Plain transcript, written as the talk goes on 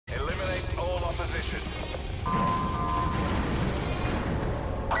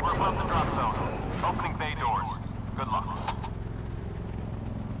out the drop zone. Opening bay doors. Good luck.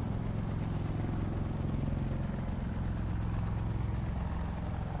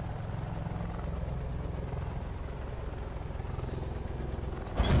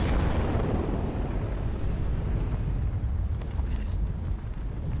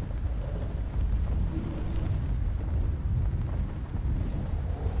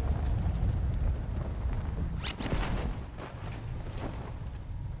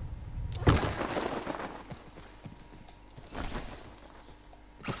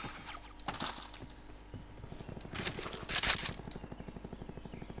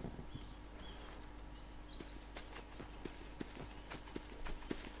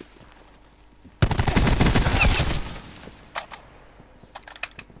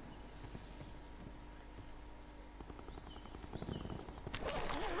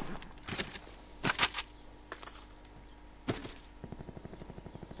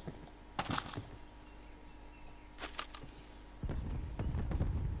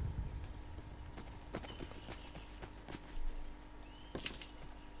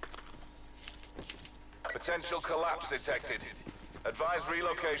 Potential collapse detected. Advise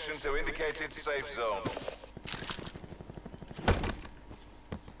relocation to indicated safe zone.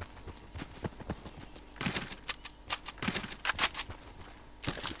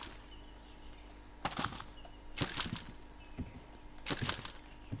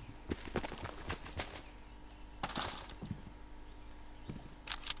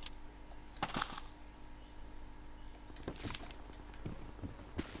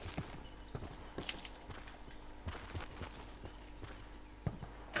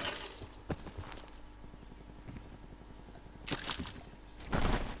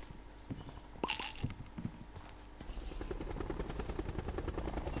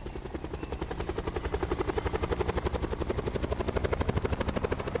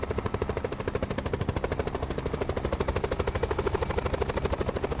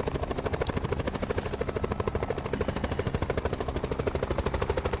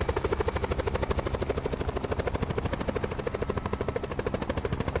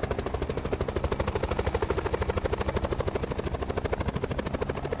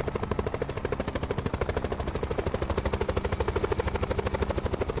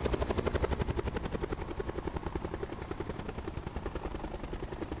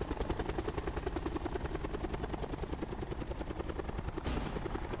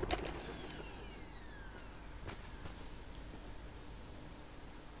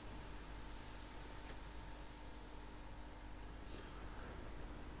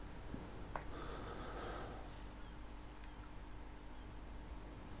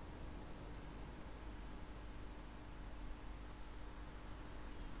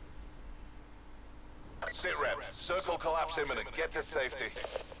 Sitrep, circle collapse imminent. Get to safety.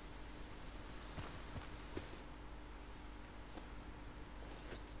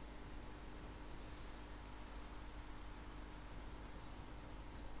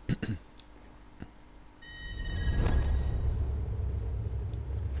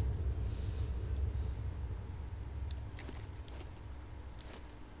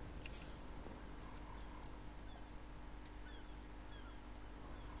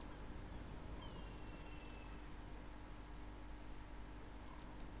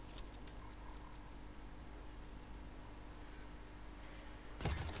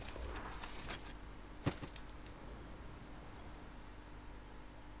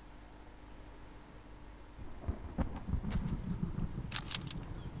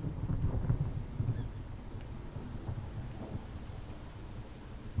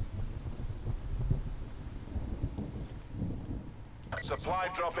 Supply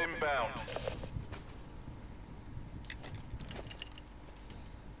drop inbound.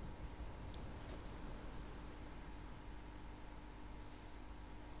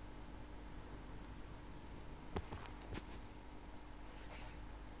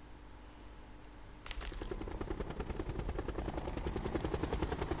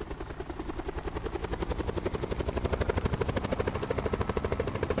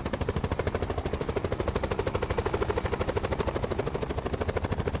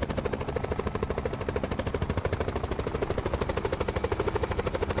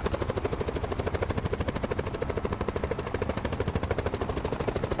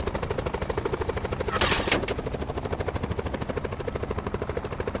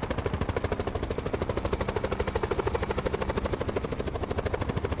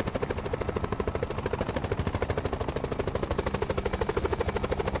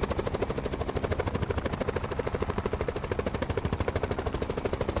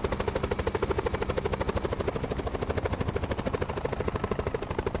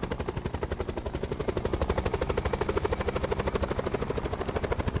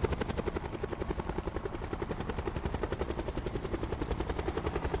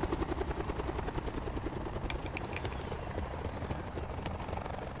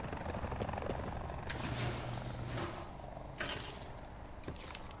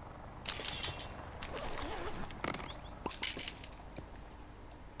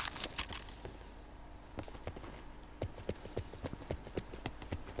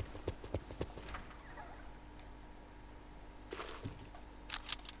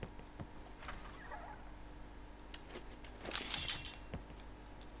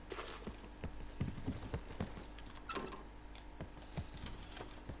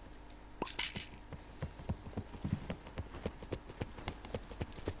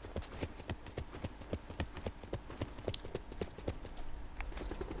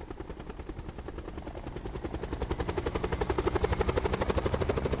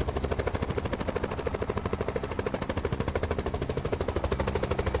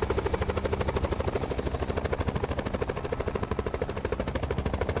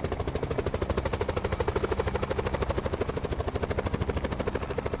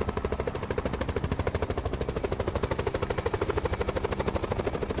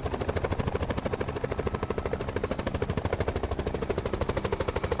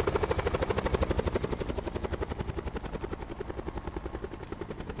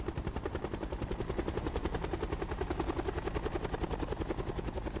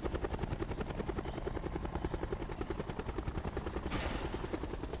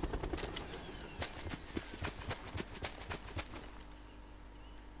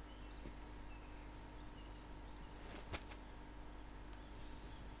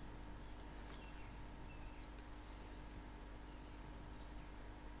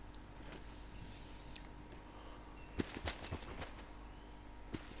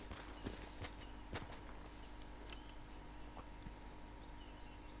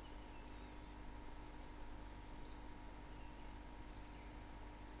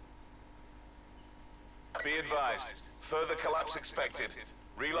 Be advised. Further collapse expected.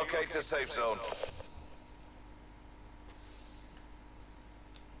 Relocate to safe zone.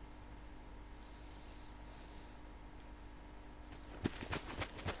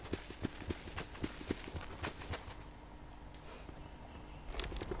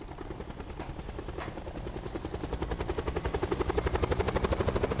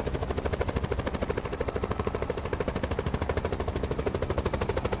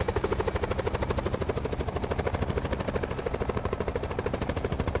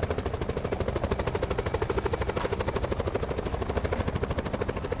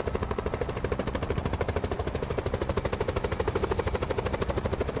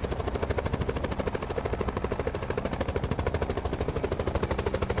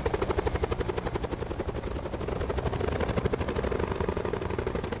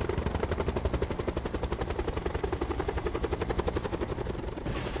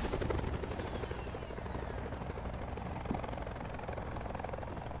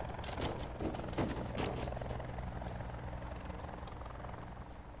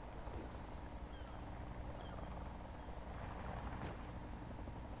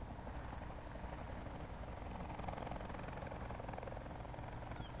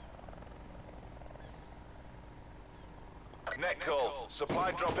 Net call.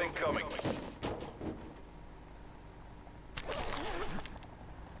 Supply drop incoming.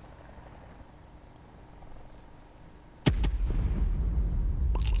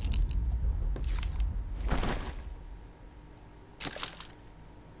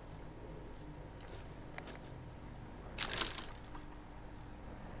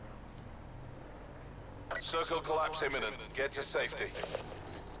 Circle collapse imminent. Get to safety.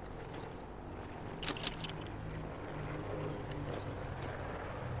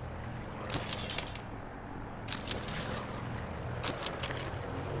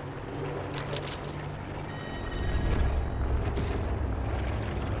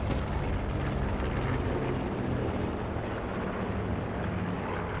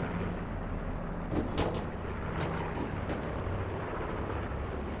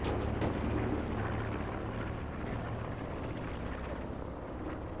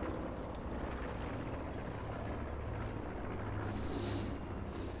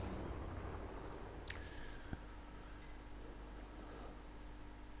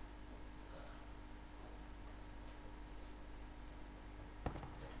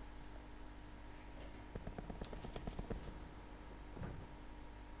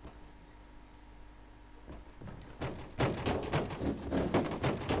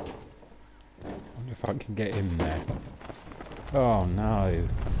 If I can get in there. Oh no.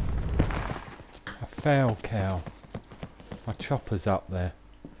 I fell, cow. My chopper's up there.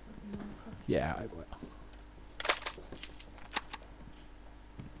 Yeah, I will.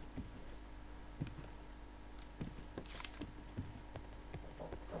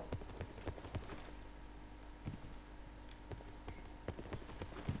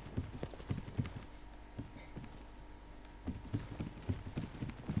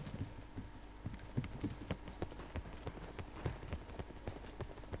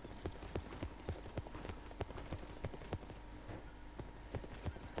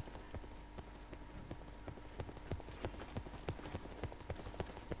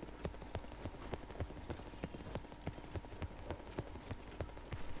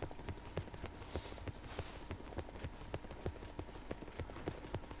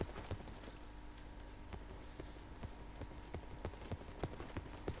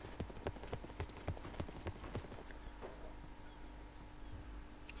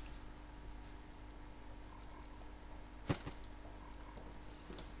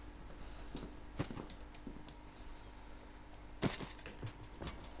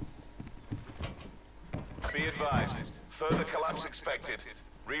 Be advised. Further collapse expected.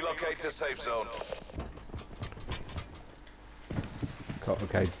 Relocate to safe zone. Got to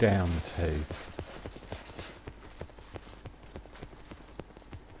go down to.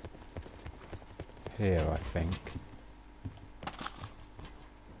 Here, I think.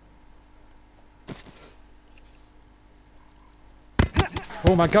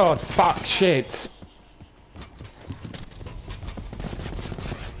 Oh my god, fuck, shit!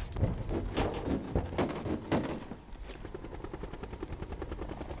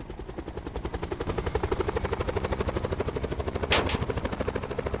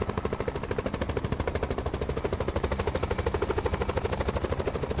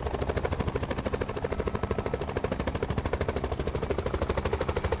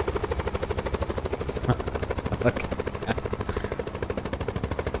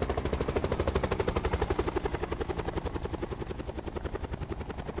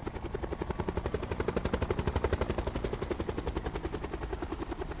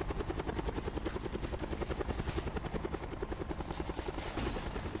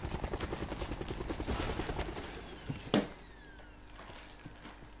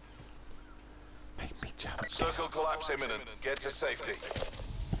 Jump. Circle collapse imminent. Get to safety.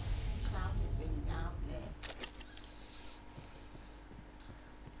 Sounded being down there.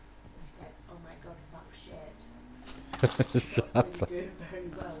 I said, oh my god, fuck shit. Not really doing very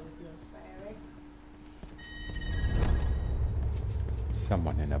well with your swearing.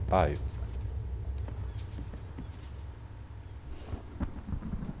 Someone in a boat.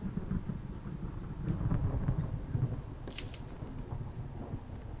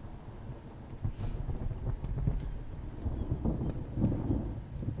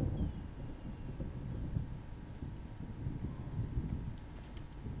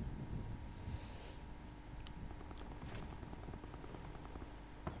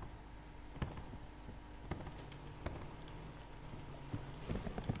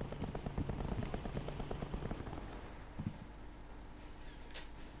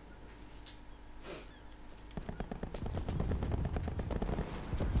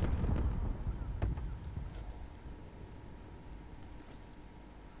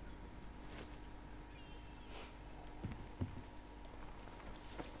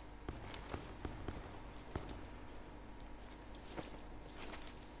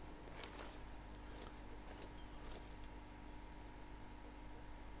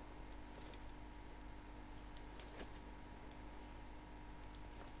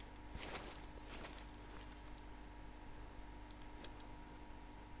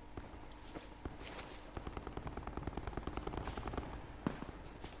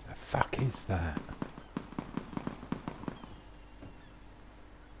 The fuck is that?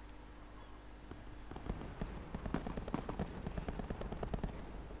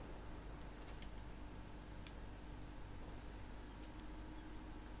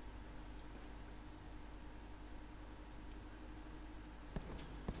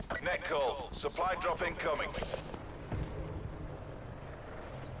 Net call. Supply drop incoming.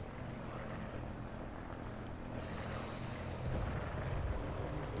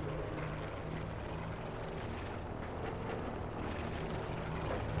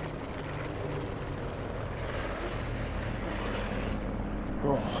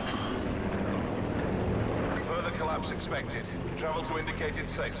 Further collapse expected. Travel to indicated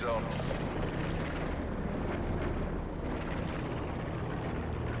safe zone.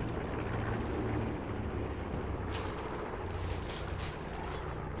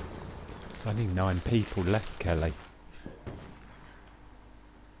 Only 9 people left, Kelly.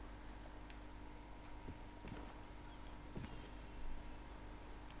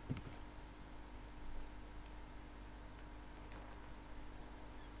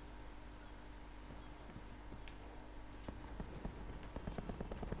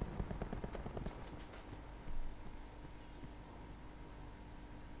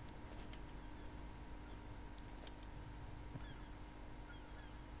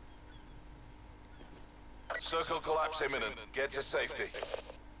 Circle collapse imminent. Get to safety.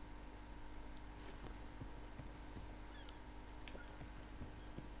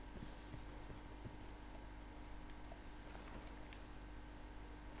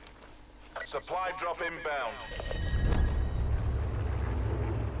 Supply drop inbound.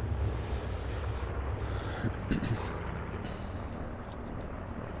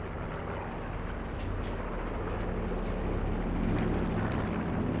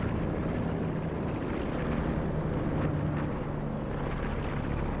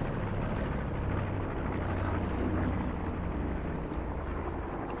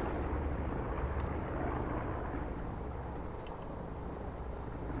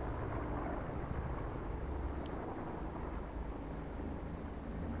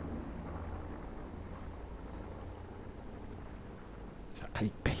 So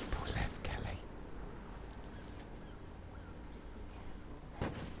 8 people left, Kelly.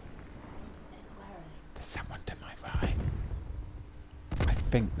 There's someone to my right. I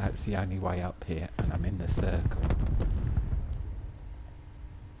think that's the only way up here, and I'm in the circle.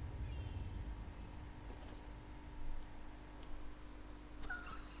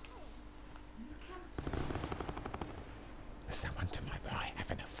 There's someone to my right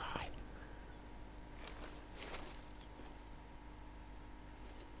having a fight.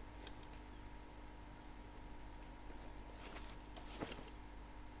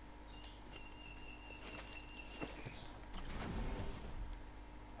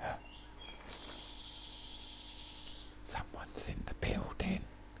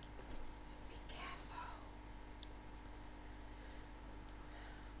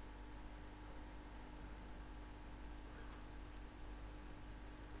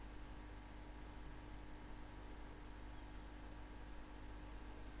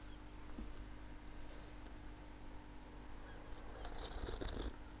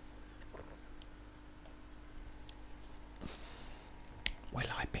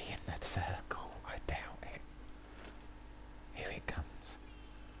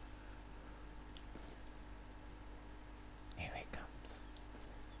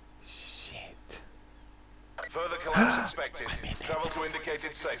 Further collapse expected. Travel to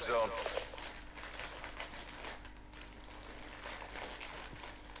indicated safe zone.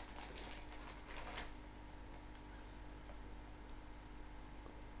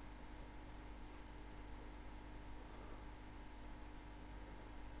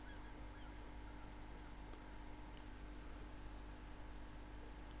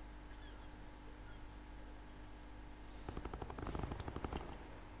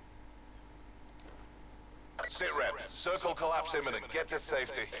 Sit rep. Circle collapse imminent. Get to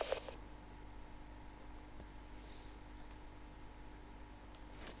safety.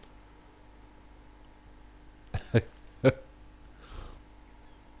 There's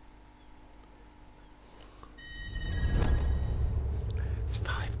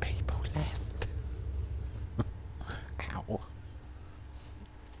 5 people left. Ow.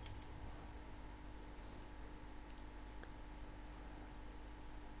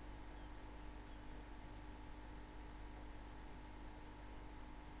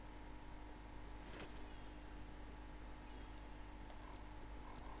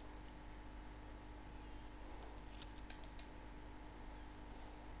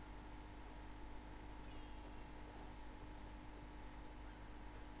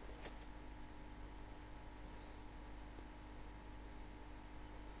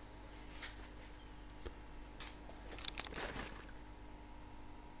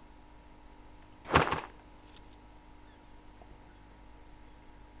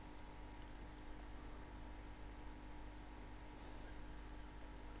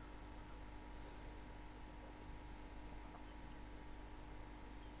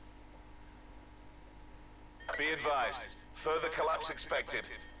 Be advised. Further collapse expected.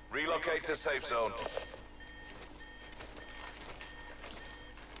 Relocate to safe zone.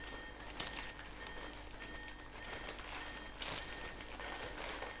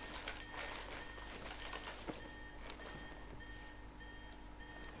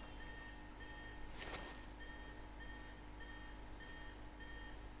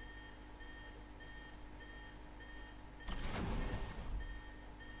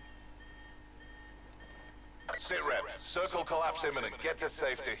 Sit rep. Circle collapse imminent. Get to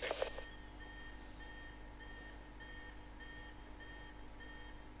safety.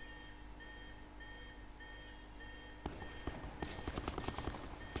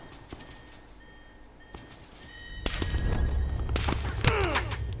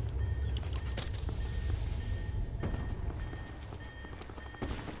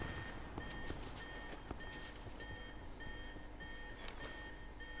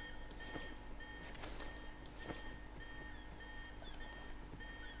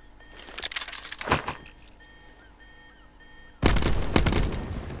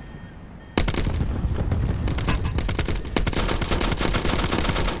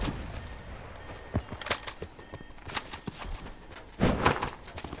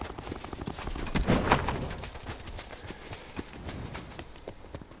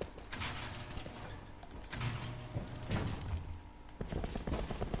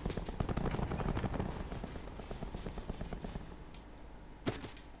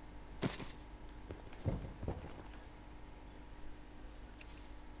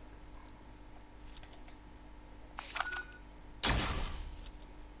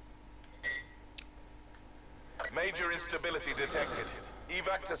 Major instability detected.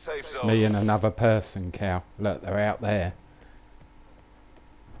 Evac to safe zone. Me and another person, Cal. Look, they're out there.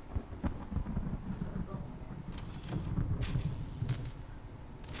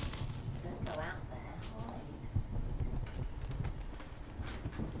 Don't go out there.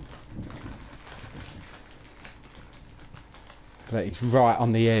 Hide. Look, he's right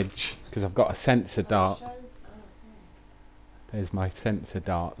on the edge because I've got a sensor dart. Shows, There's my sensor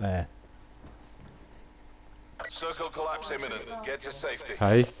dart there. Circle collapse imminent. Get to safety.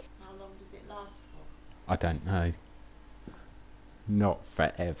 Hey, how long does it last for? I don't know. Not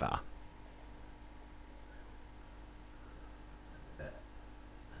forever.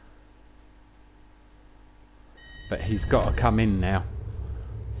 But he's got to come in now.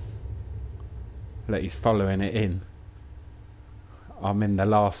 Look, he's following it in. I'm in the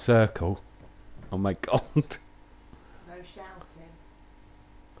last circle. Oh my god. No shouting.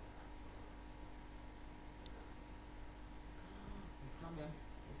 He's coming.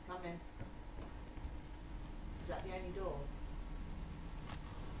 He's coming. Is that the only door?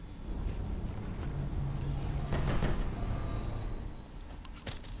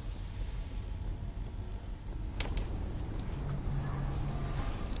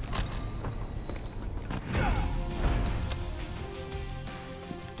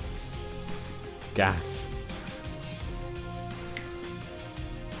 Gas.